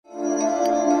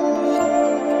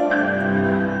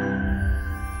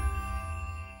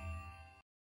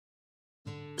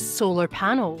solar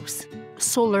panels,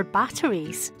 solar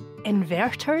batteries,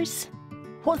 inverters.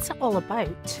 What's it all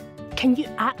about? Can you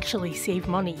actually save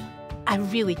money? I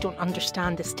really don't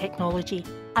understand this technology.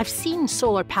 I've seen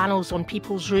solar panels on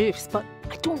people's roofs, but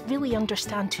I don't really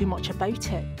understand too much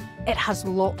about it. It has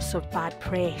lots of bad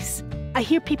press. I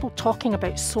hear people talking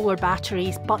about solar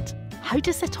batteries, but how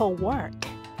does it all work?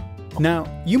 Now,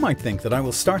 you might think that I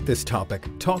will start this topic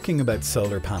talking about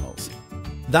solar panels.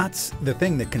 That's the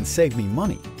thing that can save me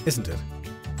money, isn't it?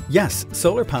 Yes,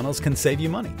 solar panels can save you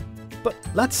money. But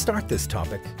let's start this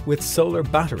topic with solar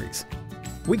batteries.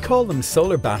 We call them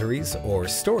solar batteries or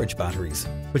storage batteries,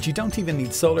 but you don't even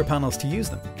need solar panels to use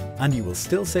them, and you will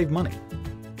still save money.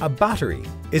 A battery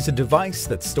is a device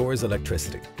that stores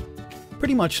electricity.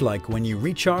 Pretty much like when you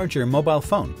recharge your mobile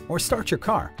phone or start your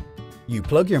car. You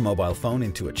plug your mobile phone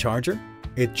into a charger,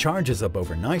 it charges up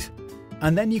overnight,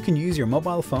 and then you can use your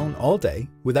mobile phone all day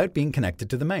without being connected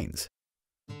to the mains.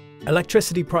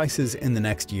 Electricity prices in the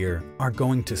next year are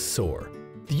going to soar.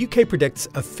 The UK predicts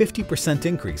a 50%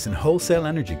 increase in wholesale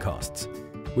energy costs,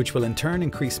 which will in turn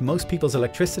increase most people's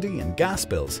electricity and gas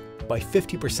bills by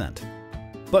 50%.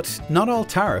 But not all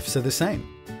tariffs are the same.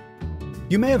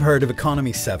 You may have heard of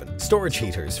Economy 7 storage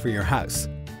heaters for your house.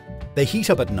 They heat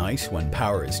up at night when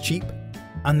power is cheap,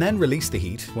 and then release the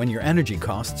heat when your energy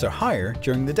costs are higher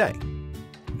during the day.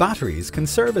 Batteries can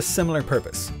serve a similar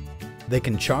purpose. They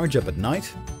can charge up at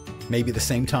night, maybe the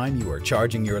same time you are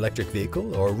charging your electric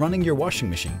vehicle or running your washing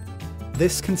machine.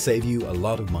 This can save you a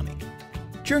lot of money.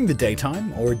 During the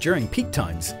daytime or during peak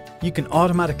times, you can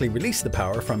automatically release the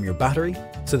power from your battery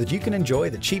so that you can enjoy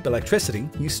the cheap electricity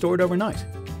you stored overnight.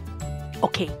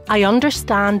 Okay, I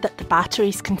understand that the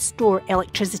batteries can store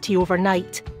electricity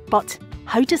overnight, but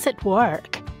how does it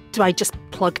work? Do I just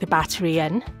plug the battery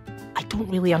in? I don't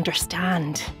really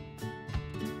understand.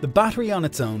 The battery on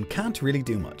its own can't really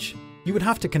do much. You would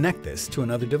have to connect this to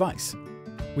another device.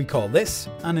 We call this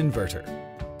an inverter.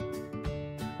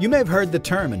 You may have heard the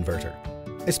term inverter,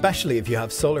 especially if you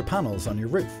have solar panels on your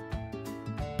roof.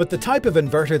 But the type of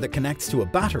inverter that connects to a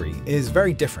battery is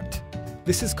very different.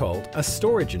 This is called a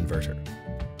storage inverter.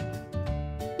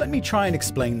 Let me try and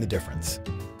explain the difference.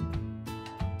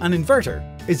 An inverter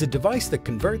is a device that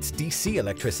converts DC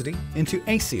electricity into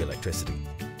AC electricity.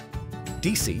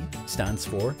 DC stands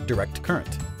for direct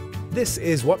current. This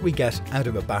is what we get out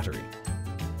of a battery.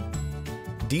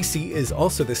 DC is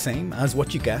also the same as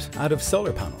what you get out of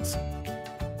solar panels.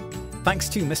 Thanks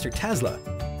to Mr. Tesla,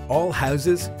 all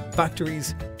houses,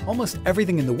 factories, almost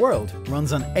everything in the world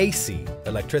runs on AC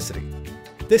electricity.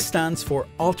 This stands for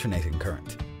alternating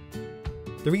current.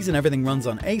 The reason everything runs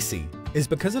on AC is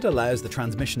because it allows the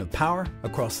transmission of power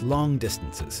across long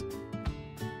distances.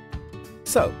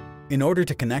 So, in order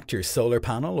to connect your solar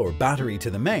panel or battery to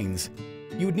the mains,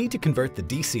 you would need to convert the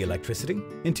DC electricity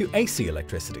into AC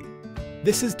electricity.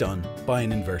 This is done by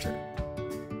an inverter.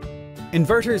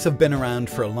 Inverters have been around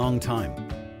for a long time.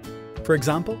 For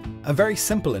example, a very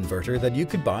simple inverter that you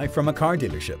could buy from a car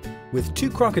dealership with 2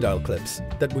 crocodile clips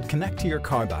that would connect to your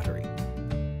car battery.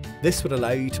 This would allow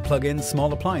you to plug in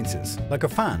small appliances like a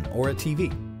fan or a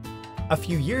TV. A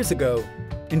few years ago,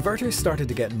 inverters started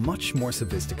to get much more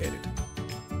sophisticated,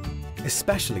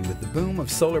 especially with the boom of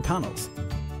solar panels.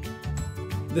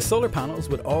 The solar panels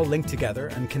would all link together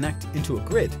and connect into a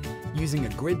grid using a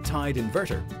grid-tied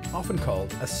inverter, often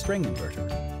called a string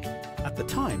inverter. At the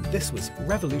time, this was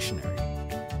revolutionary.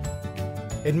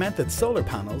 It meant that solar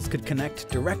panels could connect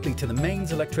directly to the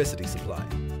mains electricity supply.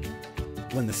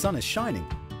 When the sun is shining,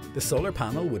 the solar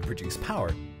panel would produce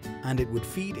power and it would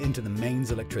feed into the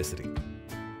mains electricity.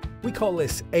 We call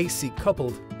this AC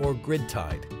coupled or grid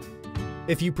tied.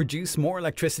 If you produce more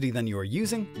electricity than you are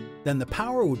using, then the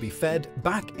power would be fed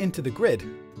back into the grid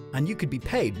and you could be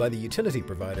paid by the utility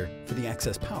provider for the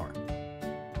excess power.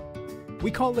 We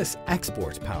call this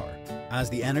export power, as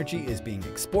the energy is being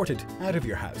exported out of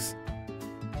your house.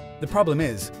 The problem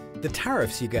is, the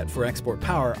tariffs you get for export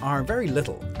power are very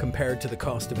little compared to the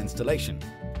cost of installation.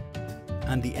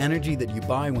 And the energy that you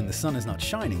buy when the sun is not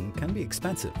shining can be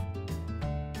expensive.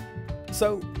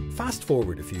 So, fast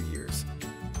forward a few years.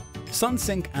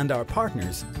 Sunsynk and our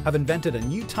partners have invented a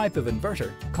new type of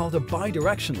inverter called a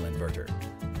bidirectional inverter.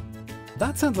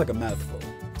 That sounds like a mouthful,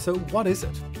 so what is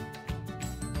it?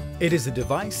 It is a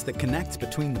device that connects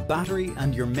between the battery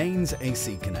and your mains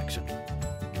AC connection.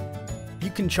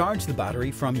 You can charge the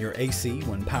battery from your AC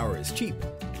when power is cheap,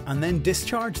 and then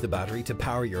discharge the battery to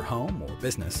power your home or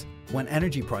business when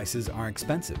energy prices are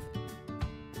expensive.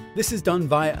 This is done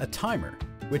via a timer,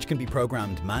 which can be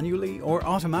programmed manually or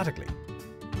automatically.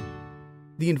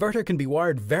 The inverter can be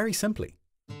wired very simply.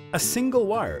 A single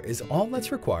wire is all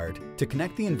that's required to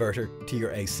connect the inverter to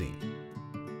your AC.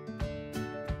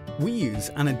 We use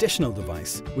an additional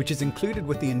device which is included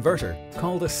with the inverter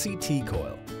called a CT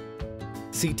coil.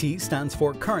 CT stands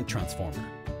for current transformer.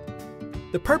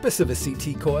 The purpose of a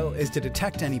CT coil is to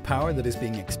detect any power that is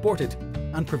being exported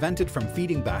and prevent it from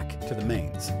feeding back to the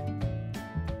mains.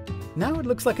 Now it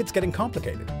looks like it's getting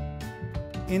complicated.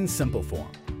 In simple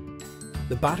form,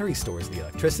 the battery stores the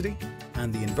electricity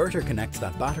and the inverter connects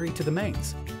that battery to the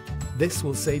mains. This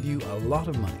will save you a lot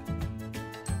of money.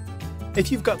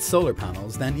 If you've got solar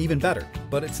panels, then even better,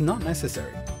 but it's not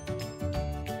necessary.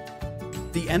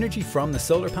 The energy from the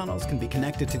solar panels can be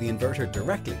connected to the inverter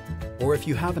directly, or if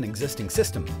you have an existing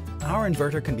system, our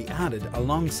inverter can be added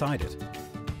alongside it.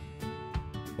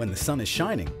 When the sun is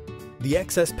shining, the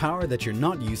excess power that you're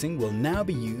not using will now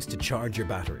be used to charge your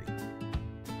battery.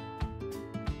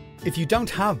 If you don't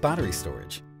have battery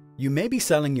storage, you may be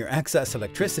selling your excess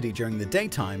electricity during the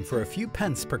daytime for a few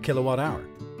pence per kilowatt hour.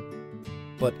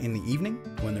 But in the evening,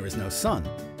 when there is no sun,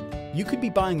 you could be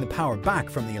buying the power back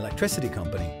from the electricity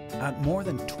company at more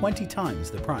than 20 times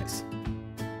the price.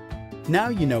 Now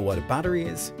you know what a battery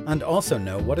is and also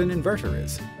know what an inverter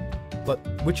is. But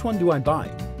which one do I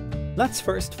buy? Let's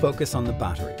first focus on the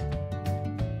battery.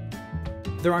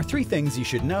 There are 3 things you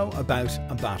should know about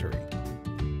a battery.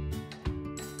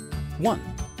 1.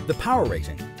 The power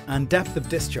rating and depth of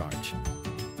discharge.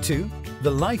 2.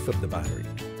 The life of the battery.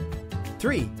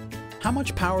 3. How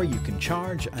much power you can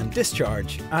charge and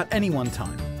discharge at any one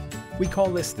time. We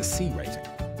call this the C rating.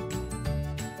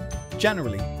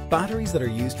 Generally, batteries that are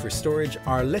used for storage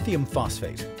are lithium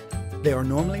phosphate. They are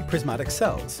normally prismatic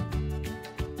cells.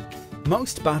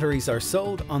 Most batteries are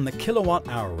sold on the kilowatt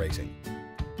hour rating.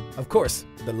 Of course,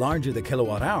 the larger the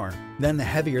kilowatt hour, then the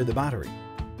heavier the battery.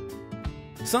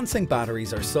 Sunsynk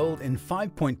batteries are sold in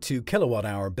 5.2 kilowatt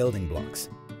hour building blocks.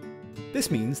 This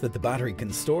means that the battery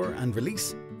can store and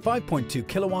release 5.2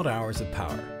 kilowatt hours of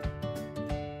power.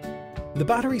 The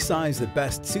battery size that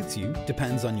best suits you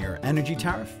depends on your energy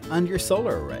tariff and your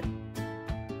solar array.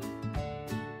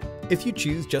 If you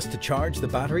choose just to charge the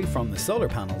battery from the solar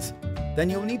panels, then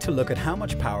you'll need to look at how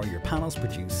much power your panels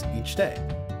produce each day.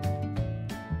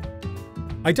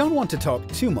 I don't want to talk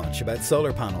too much about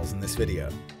solar panels in this video,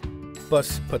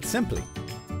 but put simply,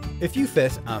 if you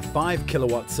fit a 5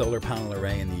 kilowatt solar panel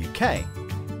array in the UK,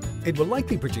 it will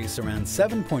likely produce around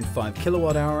 7.5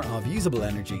 kilowatt hour of usable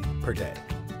energy per day.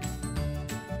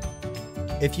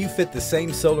 If you fit the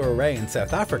same solar array in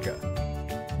South Africa,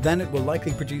 then it will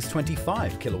likely produce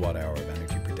 25 kilowatt hour of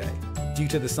energy per day due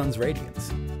to the sun's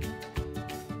radiance.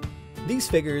 These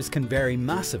figures can vary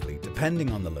massively depending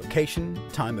on the location,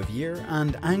 time of year,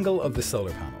 and angle of the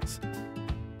solar panels.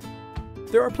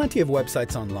 There are plenty of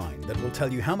websites online that will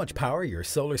tell you how much power your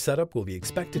solar setup will be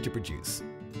expected to produce.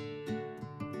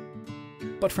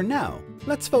 But for now,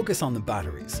 let's focus on the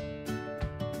batteries.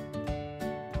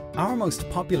 Our most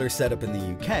popular setup in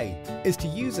the UK is to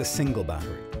use a single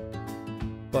battery.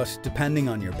 But depending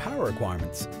on your power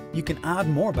requirements, you can add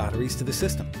more batteries to the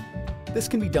system. This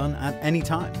can be done at any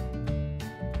time.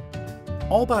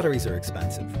 All batteries are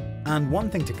expensive, and one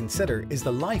thing to consider is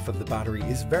the life of the battery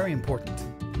is very important.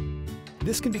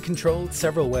 This can be controlled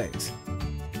several ways: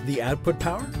 the output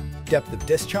power, depth of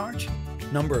discharge,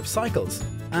 number of cycles,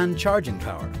 and charging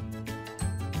power.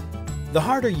 The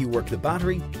harder you work the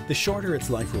battery, the shorter its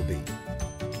life will be.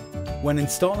 When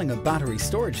installing a battery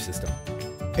storage system,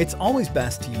 it's always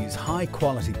best to use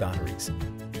high-quality batteries.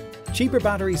 Cheaper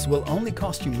batteries will only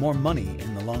cost you more money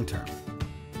in the long term.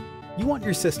 You want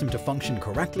your system to function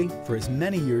correctly for as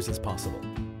many years as possible.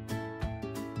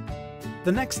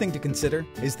 The next thing to consider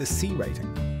is the C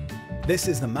rating. This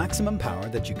is the maximum power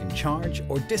that you can charge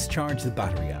or discharge the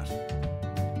battery at.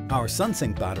 Our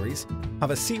Sunsynk batteries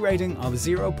have a C rating of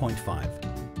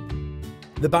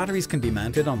 0.5. The batteries can be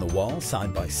mounted on the wall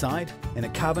side by side, in a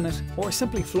cabinet, or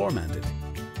simply floor mounted.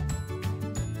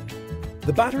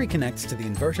 The battery connects to the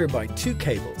inverter by 2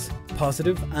 cables,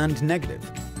 positive and negative.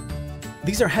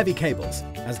 These are heavy cables,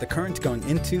 as the current going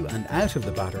into and out of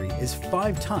the battery is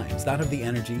 5 times that of the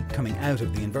energy coming out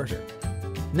of the inverter.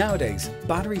 Nowadays,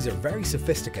 batteries are very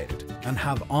sophisticated and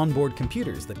have onboard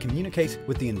computers that communicate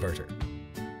with the inverter.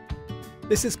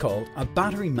 This is called a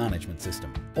battery management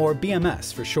system, or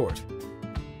BMS for short.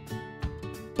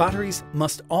 Batteries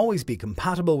must always be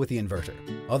compatible with the inverter,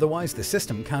 otherwise the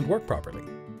system can't work properly.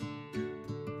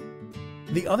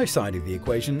 The other side of the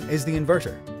equation is the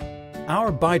inverter.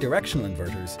 Our bidirectional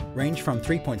inverters range from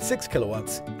 3.6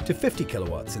 kilowatts to 50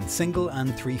 kilowatts in single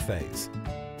and 3-phase.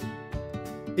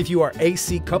 If you are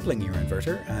AC coupling your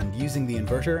inverter and using the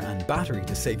inverter and battery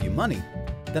to save you money,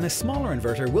 then a smaller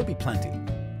inverter will be plenty.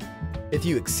 If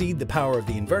you exceed the power of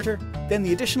the inverter, then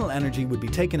the additional energy would be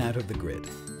taken out of the grid.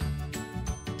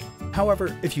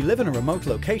 However, if you live in a remote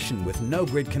location with no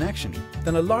grid connection,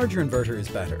 then a larger inverter is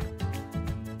better.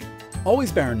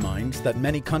 Always bear in mind that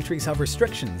many countries have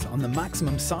restrictions on the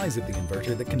maximum size of the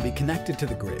inverter that can be connected to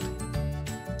the grid.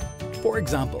 For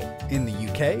example, in the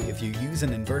UK, if you use an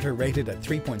inverter rated at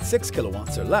 3.6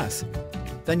 kilowatts or less,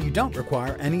 then you don't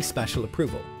require any special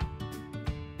approval.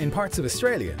 In parts of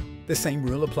Australia, the same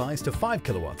rule applies to 5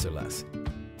 kilowatts or less.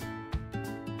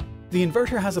 The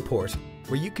inverter has a port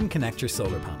where you can connect your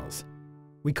solar panels.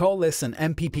 We call this an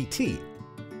MPPT.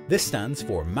 This stands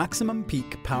for Maximum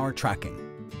Peak Power Tracking.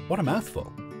 What a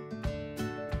mouthful!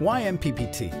 Why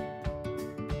MPPT?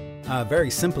 A very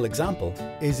simple example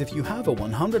is if you have a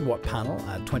 100 watt panel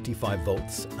at 25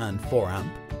 volts and 4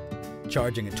 amp,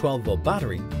 charging a 12 volt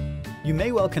battery, you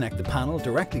may well connect the panel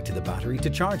directly to the battery to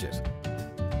charge it.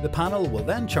 The panel will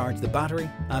then charge the battery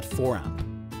at 4 amp.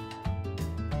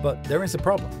 But there is a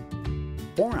problem.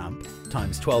 4 amp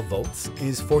times 12 volts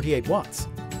is 48 watts.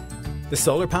 The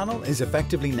solar panel is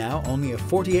effectively now only a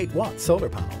 48 watt solar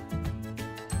panel.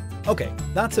 Okay,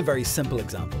 that's a very simple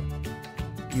example.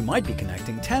 You might be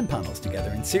connecting 10 panels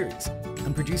together in series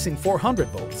and producing 400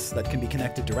 volts that can be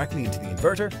connected directly into the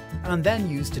inverter and then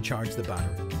used to charge the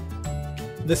battery.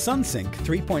 The Sunsynk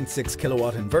 3.6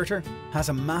 kilowatt inverter has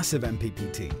a massive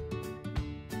MPPT.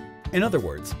 In other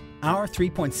words, our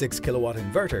 3.6 kilowatt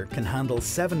inverter can handle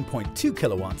 7.2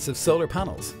 kilowatts of solar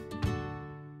panels.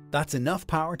 That's enough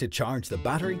power to charge the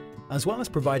battery, as well as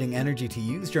providing energy to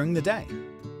use during the day.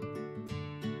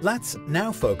 Let's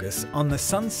now focus on the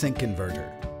Sunsynk inverter.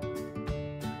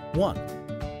 1.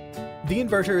 The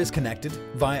inverter is connected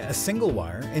via a single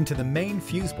wire into the main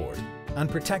fuse board and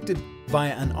protected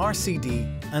via an RCD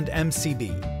and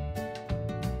MCB.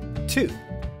 2.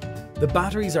 The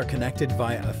batteries are connected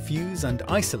via a fuse and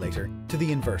isolator to the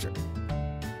inverter.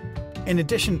 In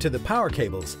addition to the power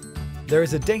cables, there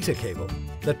is a data cable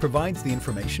that provides the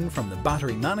information from the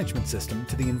battery management system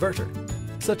to the inverter,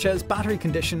 such as battery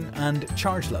condition and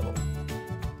charge level.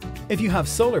 If you have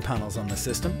solar panels on the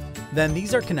system, then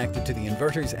these are connected to the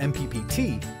inverter's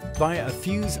MPPT via a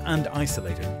fuse and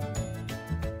isolator.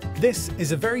 This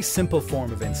is a very simple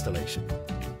form of installation.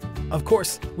 Of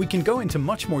course, we can go into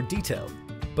much more detail,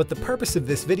 but the purpose of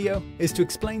this video is to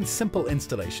explain simple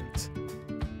installations.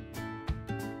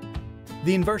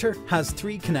 The inverter has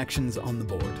 3 connections on the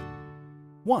board.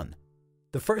 1.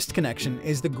 The first connection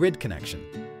is the grid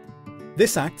connection.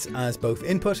 This acts as both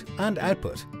input and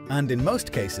output, and in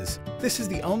most cases, this is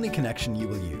the only connection you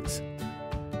will use.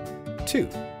 2.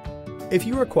 If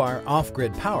you require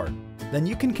off-grid power, then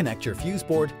you can connect your fuse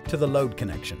board to the load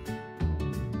connection.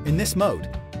 In this mode,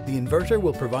 the inverter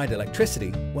will provide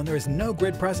electricity when there is no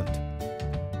grid present.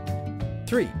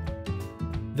 3.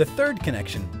 The third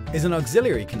connection is an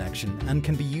auxiliary connection and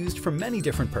can be used for many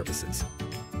different purposes.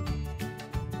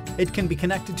 It can be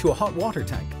connected to a hot water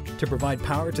tank to provide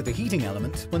power to the heating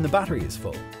element when the battery is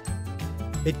full.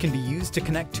 It can be used to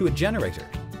connect to a generator.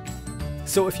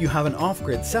 So if you have an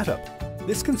off-grid setup,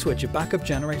 this can switch a backup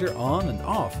generator on and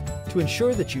off to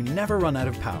ensure that you never run out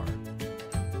of power.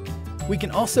 We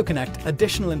can also connect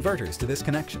additional inverters to this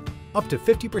connection, up to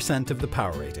 50% of the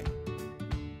power rating.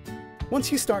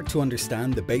 Once you start to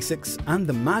understand the basics and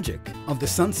the magic of the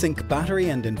Sunsynk battery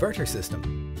and inverter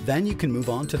system, then you can move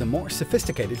on to the more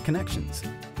sophisticated connections.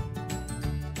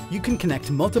 You can connect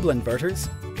multiple inverters,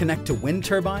 connect to wind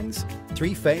turbines,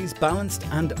 3-phase balanced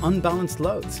and unbalanced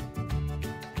loads.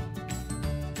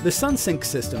 The Sunsynk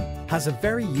system has a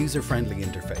very user-friendly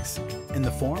interface in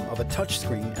the form of a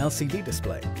touchscreen LCD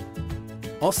display.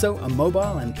 Also a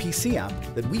mobile and PC app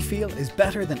that we feel is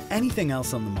better than anything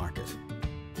else on the market.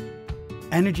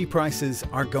 Energy prices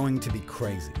are going to be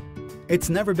crazy. It's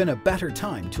never been a better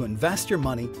time to invest your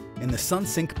money in the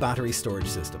Sunsynk battery storage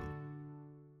system.